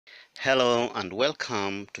Hello and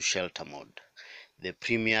welcome to Shelter Mode, the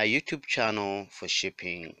premier YouTube channel for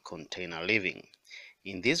shipping container living.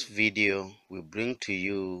 In this video, we bring to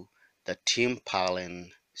you the Team Palen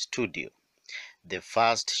Studio, the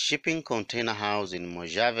first shipping container house in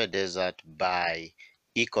Mojave Desert by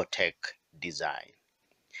Ecotech design.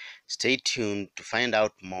 Stay tuned to find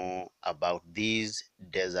out more about this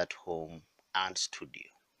desert home and studio.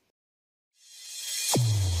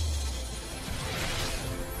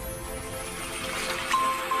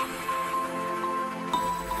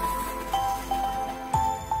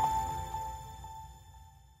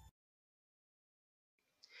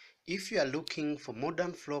 If you are looking for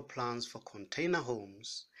modern floor plans for container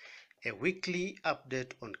homes, a weekly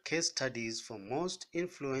update on case studies for most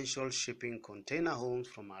influential shipping container homes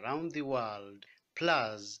from around the world,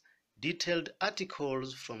 plus detailed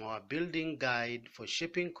articles from our building guide for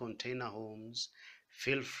shipping container homes,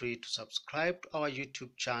 feel free to subscribe to our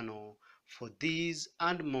YouTube channel for these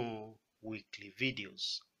and more weekly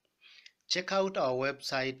videos. Check out our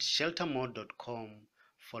website sheltermode.com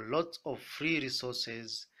for lots of free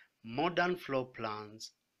resources, modern floor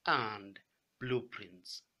plans, and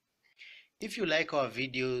blueprints. If you like our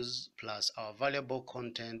videos plus our valuable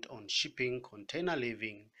content on shipping container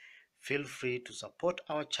living, feel free to support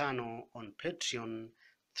our channel on Patreon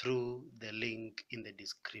through the link in the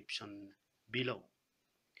description below.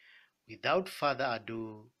 Without further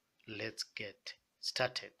ado, let's get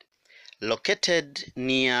started. Located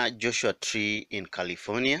near Joshua Tree in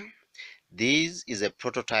California, this is a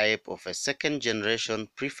prototype of a second-generation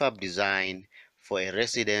prefab design for a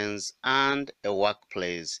residence and a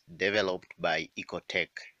workplace developed by Ecotech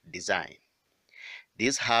Design.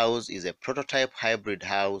 This house is a prototype hybrid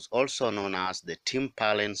house also known as the Team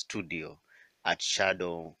Palen Studio at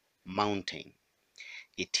Shadow Mountain.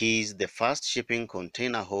 It is the first shipping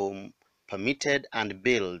container home permitted and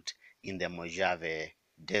built in the Mojave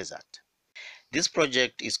Desert. This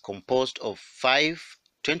project is composed of 5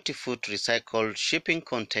 20-foot recycled shipping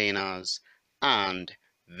containers and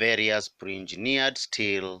various pre-engineered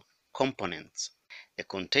steel components. The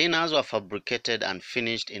containers were fabricated and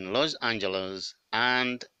finished in Los Angeles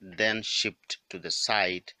and then shipped to the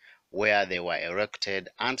site where they were erected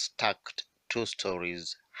and stacked 2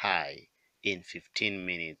 stories high in 15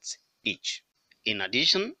 minutes each. In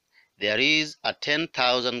addition, there is a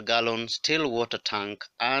 10,000-gallon steel water tank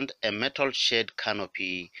and a metal shade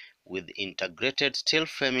canopy with integrated steel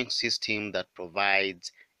framing system that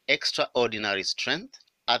provides extraordinary strength,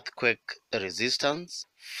 earthquake resistance,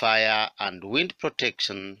 fire and wind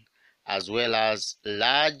protection, as well as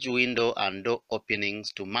large window and door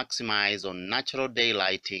openings to maximize on natural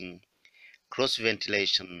daylighting, cross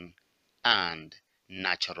ventilation, and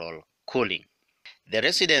natural cooling. The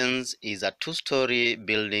residence is a 2-story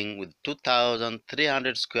building with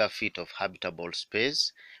 2,300 square feet of habitable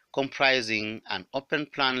space, comprising an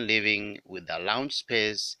open-plan living with a lounge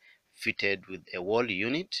space fitted with a wall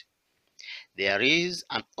unit. There is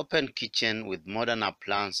an open kitchen with modern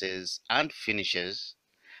appliances and finishes,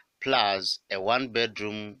 plus a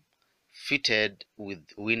 1-bedroom fitted with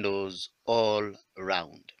windows all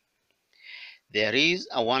round. There is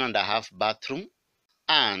a 1.5 bathroom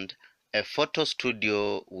and a photo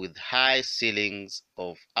studio with high ceilings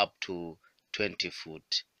of up to 20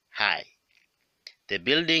 foot high. The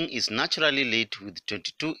building is naturally lit with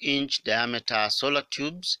 22-inch diameter solar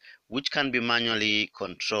tubes which can be manually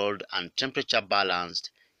controlled and temperature balanced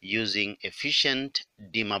using efficient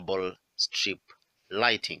dimmable strip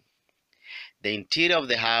lighting. The interior of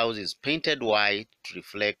the house is painted white to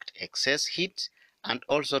reflect excess heat and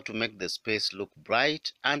also to make the space look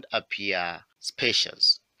bright and appear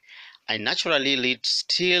spacious. A naturally lit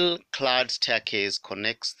steel-clad staircase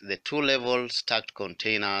connects the 2-level stacked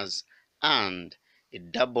containers, and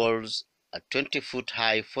it doubles a 20-foot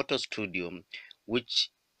high photo studio which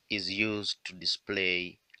is used to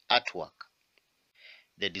display artwork.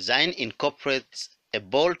 The design incorporates a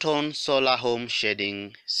bolt-on solar home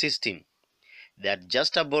shading system. The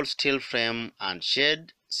adjustable steel frame and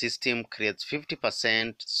shade system creates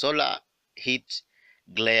 50% solar heat,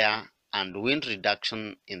 glare, and wind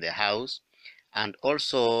reduction in the house, and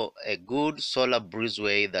also a good solar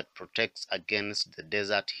breezeway that protects against the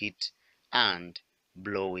desert heat and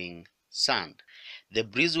blowing sand. The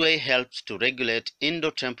breezeway helps to regulate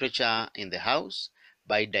indoor temperature in the house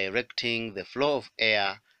by directing the flow of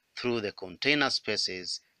air through the container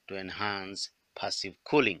spaces to enhance passive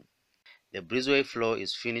cooling. The breezeway floor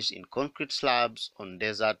is finished in concrete slabs on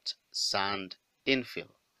desert sand infill.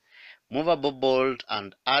 Movable bolt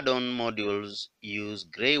and add-on modules use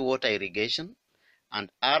gray water irrigation and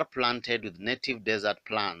are planted with native desert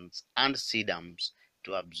plants and sedums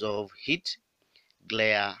to absorb heat,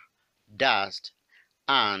 glare, dust,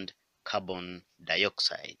 and carbon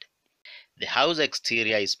dioxide. The house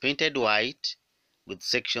exterior is painted white with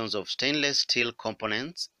sections of stainless steel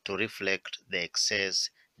components to reflect the excess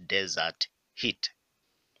desert heat.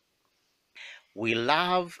 We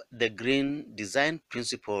love the green design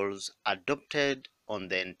principles adopted on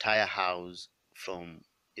the entire house from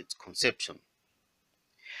its conception.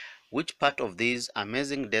 Which part of this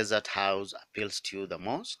amazing desert house appeals to you the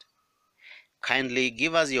most? Kindly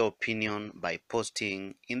give us your opinion by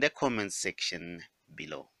posting in the comments section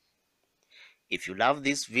below. If you love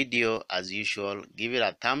this video, as usual, give it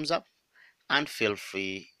a thumbs up and feel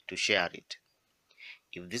free to share it.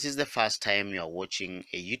 If this is the first time you are watching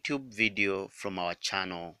a YouTube video from our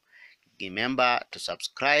channel, remember to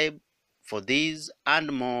subscribe for these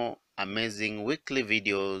and more amazing weekly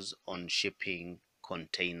videos on shipping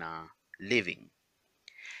container living.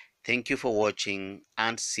 Thank you for watching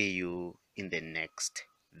and see you in the next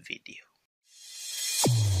video.